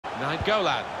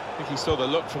Golan. I think he saw the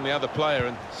look from the other player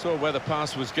and saw where the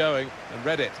pass was going and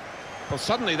read it. Well,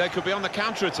 suddenly they could be on the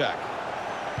counter-attack.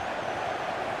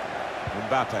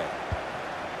 Mbappe.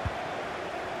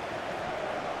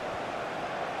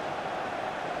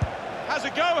 Has a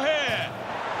go here.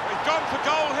 He's gone for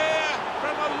goal here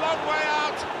from a long way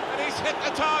out, and he's hit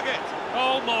the target.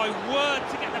 Oh my word,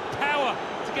 to get the power,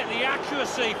 to get the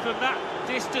accuracy from that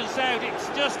distance out, it's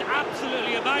just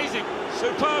absolutely amazing.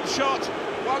 Superb shot,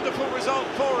 wonderful result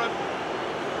for him.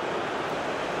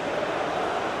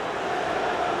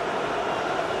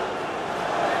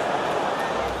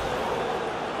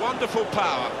 Wonderful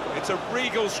power, it's a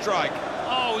regal strike.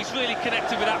 Oh, he's really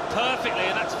connected with that perfectly,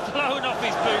 and that's flown off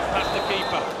his boot past the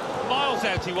keeper. Miles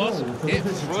out he was. It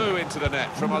flew into the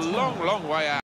net from a long, long way out.